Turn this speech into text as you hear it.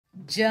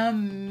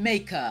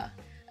Jamaica,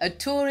 a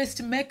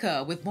tourist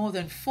mecca with more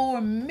than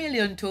 4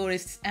 million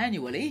tourists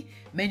annually,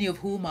 many of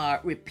whom are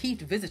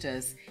repeat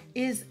visitors,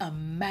 is a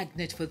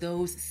magnet for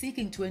those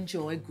seeking to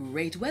enjoy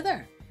great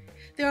weather.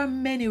 There are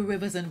many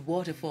rivers and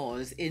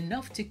waterfalls,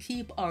 enough to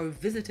keep our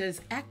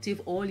visitors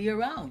active all year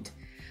round.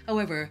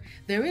 However,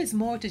 there is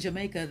more to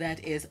Jamaica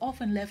that is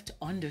often left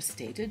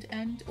understated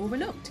and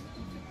overlooked.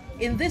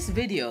 In this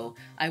video,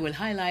 I will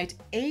highlight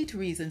 8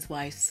 reasons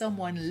why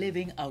someone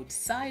living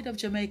outside of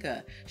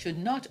Jamaica should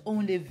not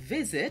only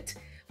visit,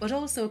 but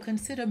also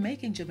consider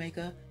making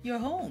Jamaica your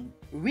home.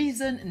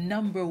 Reason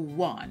number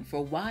 1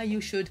 for why you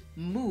should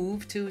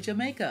move to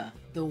Jamaica: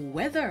 the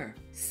weather.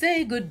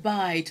 Say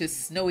goodbye to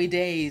snowy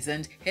days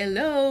and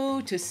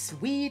hello to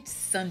sweet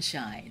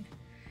sunshine.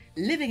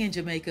 Living in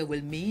Jamaica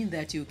will mean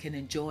that you can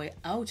enjoy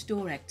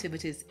outdoor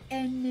activities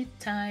any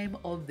time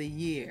of the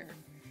year.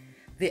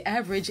 The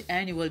average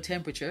annual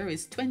temperature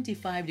is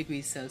 25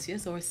 degrees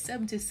Celsius or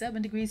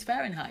 77 degrees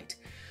Fahrenheit.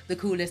 The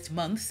coolest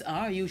months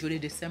are usually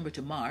December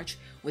to March,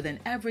 with an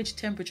average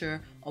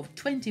temperature of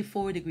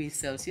 24 degrees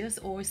Celsius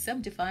or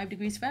 75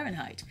 degrees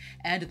Fahrenheit,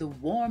 and the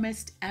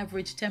warmest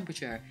average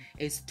temperature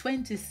is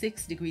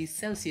 26 degrees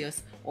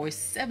Celsius or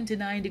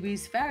 79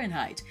 degrees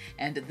Fahrenheit,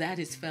 and that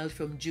is felt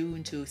from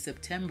June to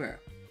September.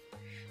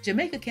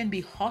 Jamaica can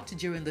be hot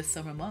during the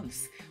summer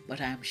months,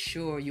 but I'm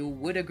sure you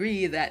would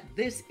agree that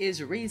this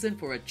is reason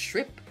for a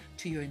trip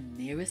to your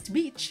nearest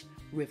beach,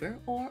 river,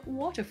 or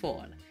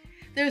waterfall.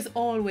 There's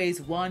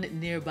always one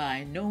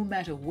nearby, no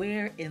matter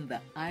where in the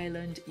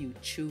island you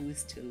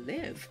choose to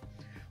live.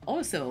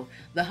 Also,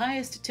 the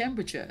highest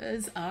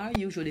temperatures are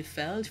usually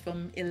felt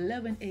from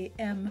 11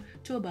 a.m.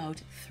 to about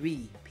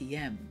 3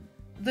 p.m.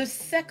 The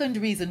second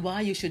reason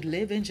why you should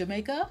live in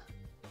Jamaica: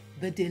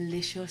 the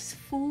delicious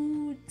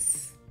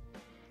foods.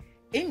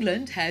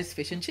 England has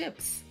fish and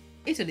chips,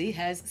 Italy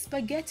has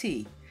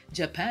spaghetti,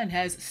 Japan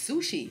has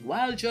sushi,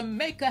 while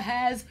Jamaica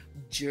has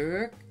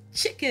jerk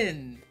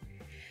chicken.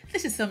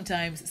 This is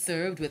sometimes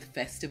served with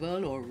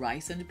festival or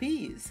rice and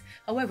peas.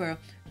 However,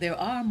 there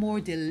are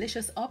more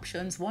delicious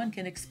options one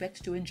can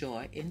expect to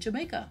enjoy in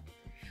Jamaica.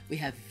 We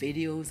have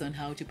videos on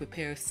how to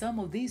prepare some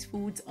of these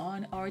foods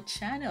on our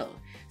channel,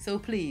 so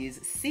please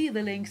see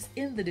the links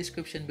in the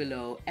description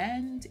below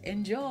and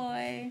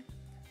enjoy.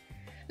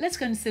 Let's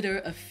consider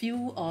a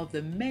few of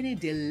the many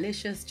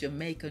delicious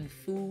Jamaican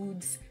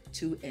foods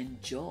to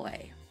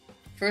enjoy.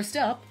 First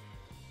up,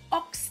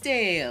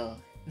 oxtail.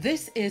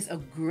 This is a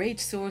great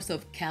source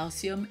of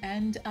calcium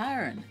and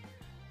iron.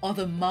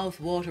 Other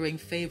mouth-watering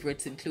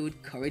favorites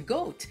include curried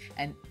goat,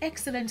 an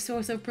excellent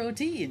source of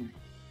protein,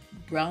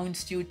 brown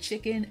stewed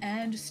chicken,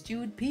 and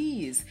stewed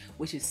peas,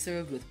 which is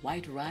served with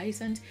white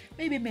rice and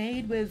may be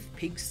made with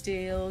pig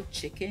stale,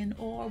 chicken,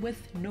 or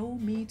with no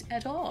meat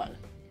at all.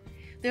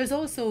 There's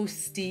also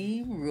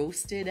steam,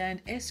 roasted,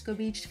 and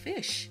escovitched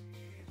fish.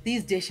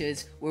 These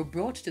dishes were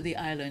brought to the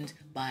island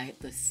by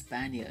the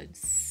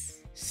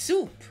Spaniards.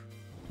 Soup.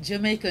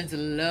 Jamaicans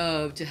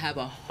love to have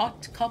a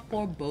hot cup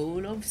or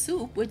bowl of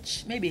soup,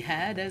 which may be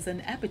had as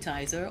an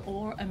appetizer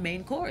or a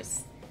main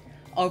course.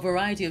 Our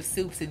variety of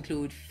soups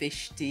include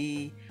fish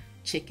tea,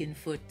 chicken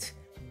foot,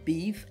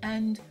 beef,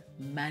 and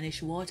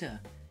manish water.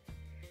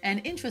 An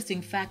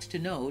interesting fact to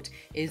note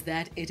is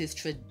that it is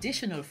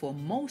traditional for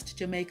most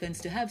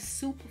Jamaicans to have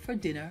soup for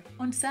dinner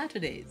on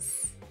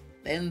Saturdays.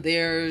 Then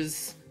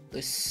there's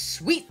the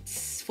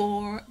sweets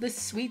for the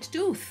sweet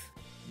tooth.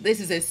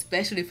 This is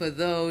especially for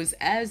those,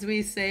 as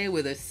we say,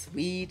 with a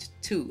sweet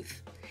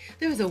tooth.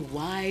 There is a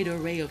wide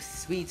array of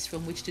sweets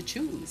from which to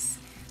choose.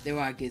 There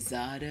are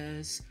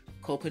gizadas,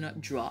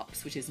 coconut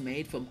drops, which is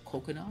made from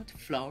coconut,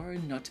 flour,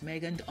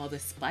 nutmeg, and other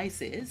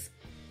spices.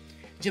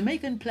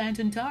 Jamaican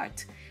plantain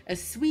tart, a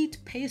sweet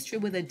pastry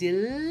with a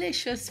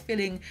delicious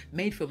filling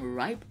made from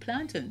ripe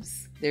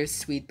plantains. There's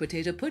sweet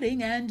potato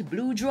pudding and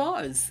blue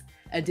drawers,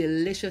 a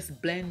delicious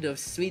blend of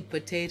sweet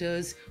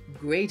potatoes,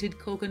 grated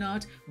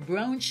coconut,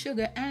 brown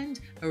sugar, and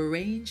a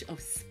range of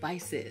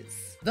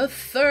spices. The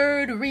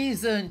third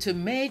reason to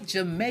make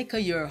Jamaica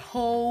your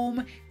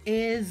home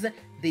is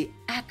the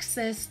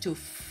access to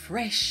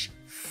fresh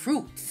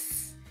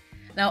fruits.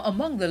 Now,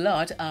 among the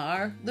lot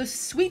are the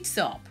sweet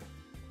sop.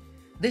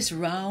 This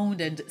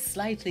round and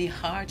slightly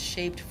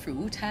heart-shaped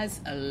fruit has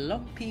a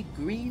lumpy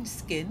green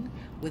skin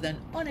with an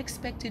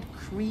unexpected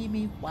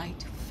creamy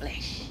white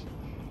flesh.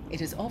 It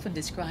is often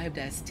described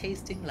as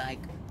tasting like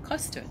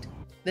custard.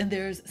 Then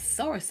there's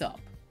soursop.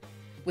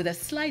 With a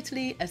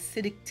slightly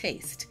acidic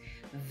taste,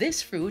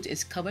 this fruit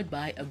is covered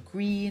by a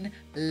green,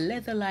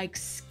 leather-like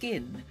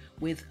skin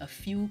with a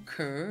few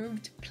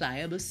curved,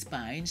 pliable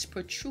spines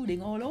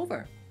protruding all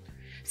over.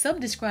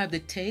 Some describe the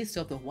taste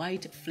of the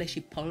white,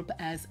 fleshy pulp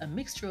as a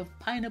mixture of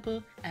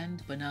pineapple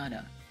and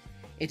banana.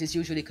 It is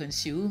usually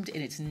consumed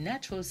in its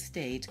natural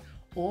state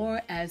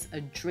or as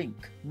a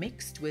drink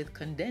mixed with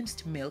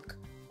condensed milk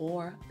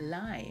or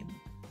lime.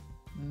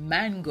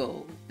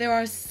 Mango. There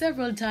are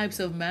several types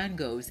of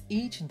mangoes,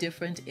 each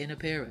different in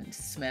appearance,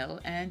 smell,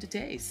 and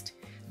taste.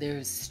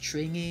 There's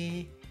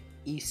stringy,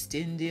 East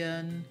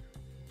Indian,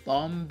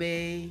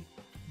 Bombay,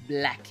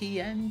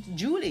 Blackie, and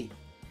Julie.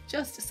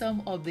 Just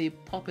some of the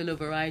popular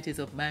varieties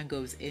of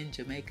mangoes in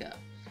Jamaica.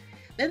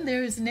 Then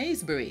there's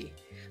Naseberry.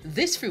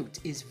 This fruit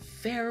is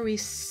very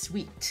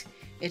sweet.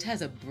 It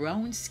has a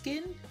brown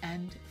skin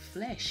and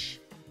flesh.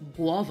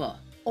 Guava.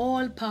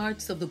 All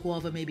parts of the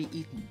guava may be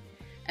eaten.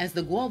 As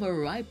the guava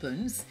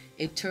ripens,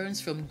 it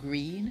turns from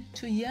green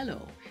to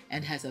yellow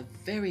and has a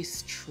very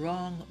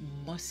strong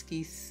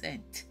musky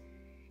scent.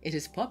 It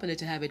is popular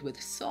to have it with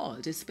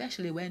salt,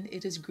 especially when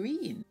it is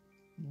green.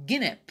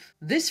 Guinep.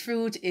 This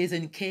fruit is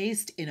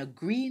encased in a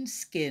green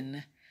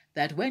skin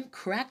that, when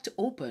cracked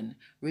open,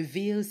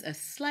 reveals a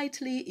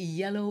slightly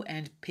yellow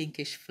and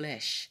pinkish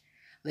flesh.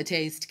 The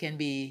taste can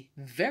be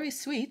very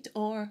sweet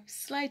or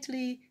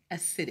slightly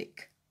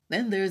acidic.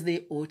 Then there's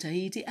the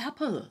Otaheite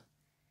apple.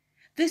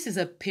 This is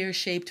a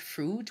pear-shaped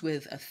fruit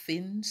with a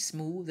thin,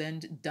 smooth,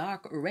 and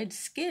dark red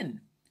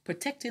skin,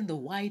 protecting the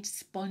white,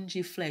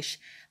 spongy flesh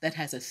that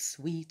has a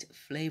sweet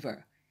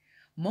flavor.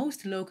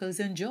 Most locals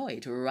enjoy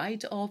it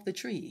right off the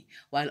tree,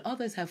 while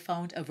others have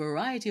found a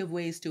variety of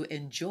ways to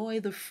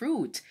enjoy the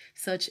fruit,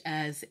 such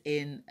as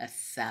in a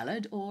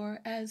salad or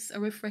as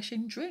a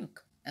refreshing drink.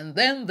 And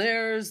then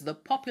there's the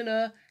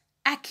popular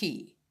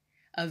ackee,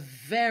 a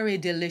very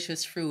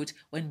delicious fruit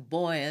when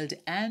boiled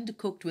and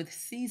cooked with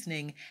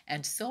seasoning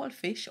and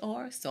saltfish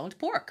or salt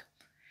pork.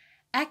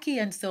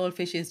 Ackee and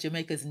saltfish is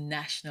Jamaica's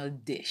national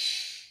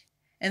dish.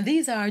 And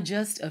these are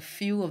just a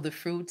few of the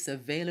fruits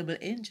available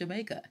in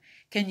Jamaica.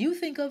 Can you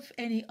think of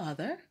any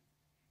other?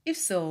 If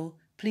so,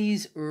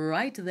 please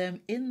write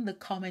them in the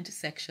comment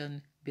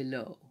section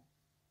below.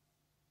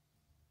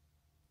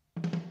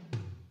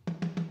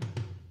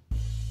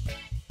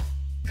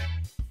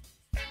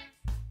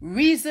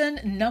 Reason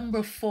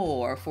number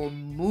 4 for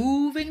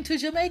moving to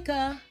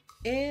Jamaica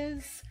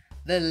is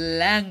the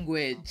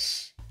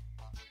language.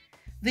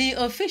 The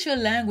official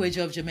language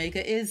of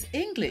Jamaica is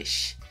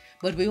English,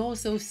 but we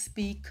also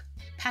speak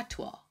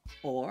Patois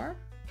or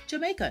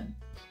Jamaican.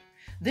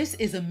 This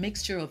is a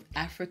mixture of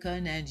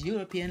African and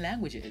European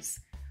languages.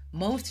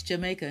 Most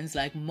Jamaicans,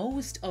 like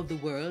most of the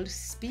world,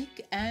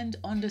 speak and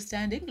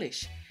understand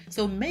English.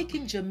 So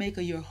making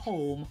Jamaica your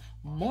home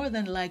more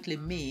than likely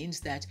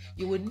means that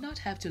you would not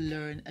have to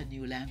learn a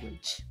new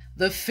language.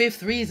 The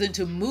 5th reason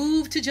to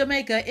move to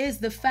Jamaica is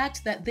the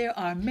fact that there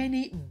are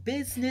many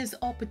business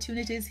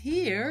opportunities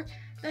here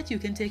that you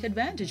can take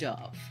advantage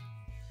of.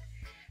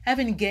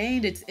 Having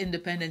gained its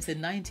independence in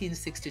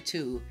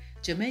 1962,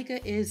 Jamaica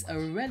is a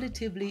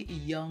relatively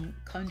young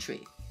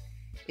country.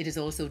 It is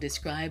also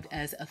described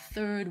as a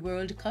third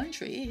world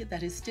country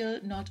that is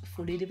still not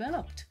fully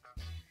developed.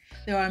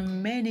 There are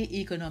many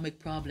economic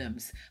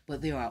problems,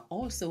 but there are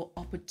also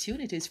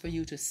opportunities for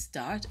you to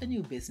start a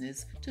new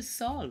business to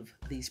solve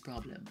these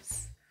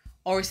problems.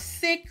 Our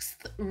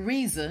 6th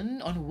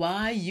reason on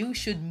why you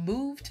should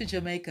move to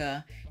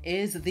Jamaica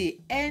is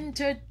the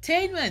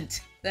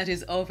entertainment that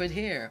is offered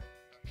here.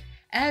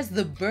 As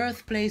the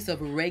birthplace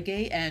of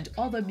reggae and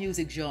other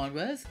music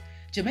genres,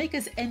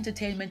 Jamaica's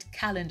entertainment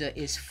calendar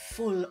is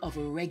full of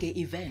reggae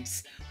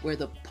events where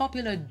the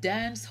popular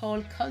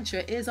dancehall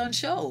culture is on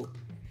show.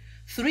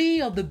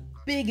 3 of the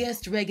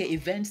biggest reggae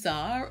events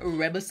are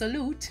Rebel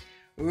Salute,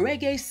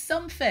 Reggae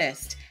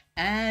Sumfest,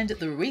 and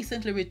the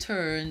recently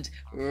returned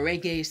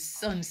Reggae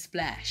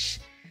Sunsplash.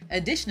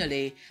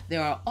 Additionally,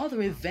 there are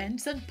other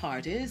events and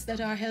parties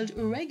that are held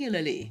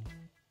regularly.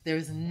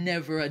 There's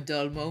never a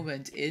dull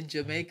moment in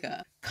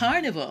Jamaica.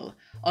 Carnival,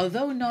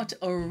 although not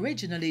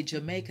originally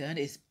Jamaican,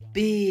 is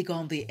big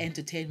on the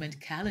entertainment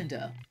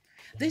calendar.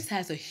 This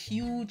has a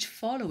huge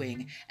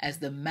following as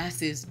the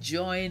masses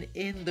join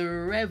in the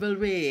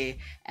revelry,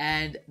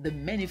 and the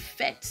many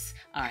fetes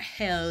are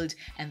held,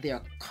 and there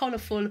are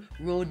colorful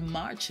road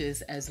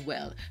marches as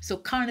well. So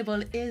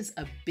Carnival is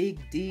a big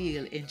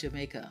deal in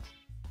Jamaica.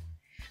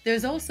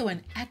 There's also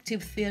an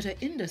active theater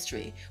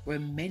industry where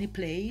many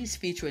plays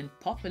featuring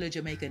popular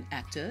Jamaican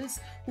actors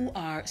who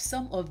are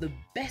some of the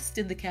best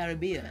in the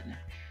Caribbean.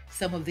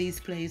 Some of these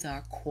plays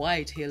are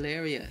quite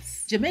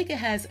hilarious. Jamaica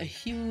has a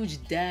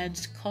huge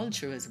dance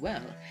culture as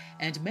well,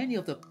 and many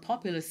of the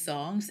popular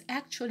songs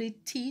actually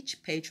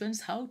teach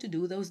patrons how to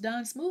do those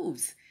dance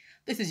moves.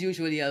 This is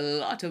usually a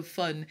lot of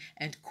fun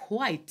and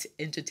quite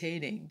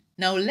entertaining.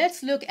 Now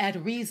let's look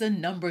at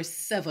reason number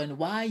 7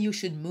 why you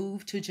should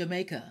move to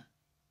Jamaica.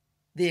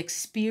 The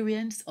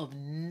experience of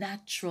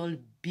natural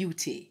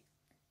beauty.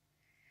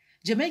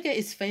 Jamaica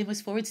is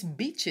famous for its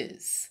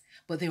beaches,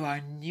 but there are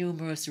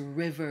numerous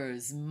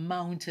rivers,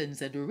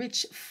 mountains, and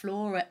rich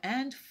flora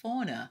and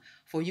fauna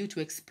for you to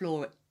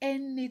explore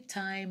any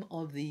time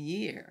of the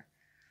year.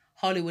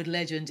 Hollywood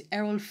legend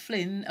Errol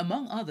Flynn,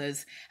 among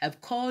others, have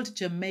called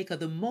Jamaica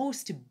the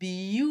most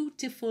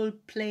beautiful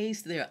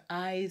place their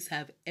eyes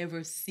have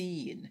ever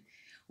seen.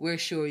 We're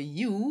sure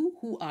you,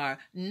 who are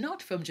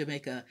not from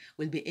Jamaica,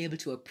 will be able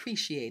to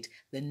appreciate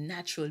the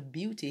natural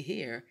beauty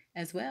here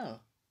as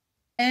well.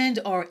 And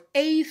our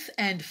 8th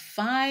and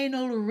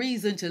final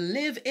reason to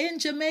live in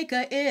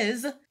Jamaica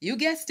is, you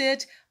guessed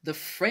it, the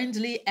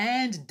friendly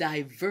and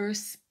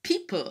diverse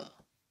people.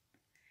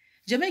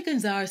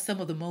 Jamaicans are some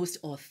of the most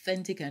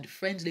authentic and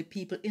friendly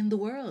people in the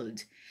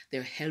world.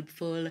 They're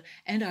helpful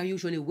and are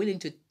usually willing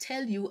to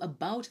tell you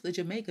about the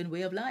Jamaican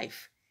way of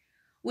life.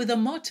 With a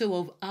motto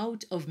of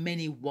out of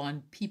many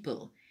one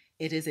people,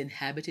 it is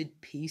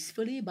inhabited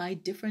peacefully by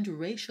different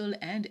racial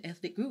and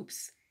ethnic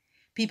groups.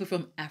 People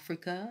from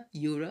Africa,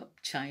 Europe,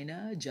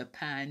 China,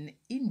 Japan,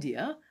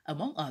 India,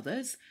 among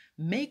others,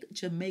 make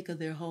Jamaica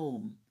their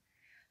home.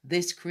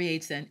 This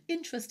creates an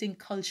interesting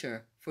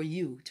culture for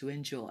you to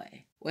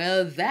enjoy.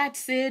 Well,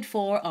 that's it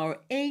for our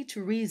 8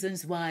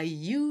 reasons why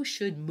you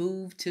should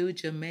move to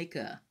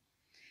Jamaica.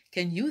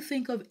 Can you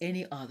think of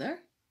any other?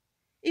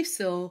 If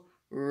so,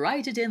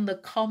 write it in the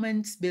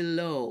comments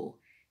below.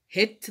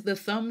 Hit the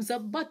thumbs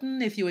up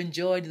button if you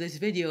enjoyed this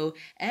video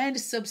and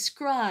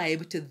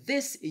subscribe to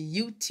this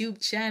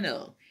YouTube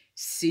channel.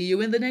 See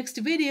you in the next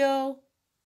video.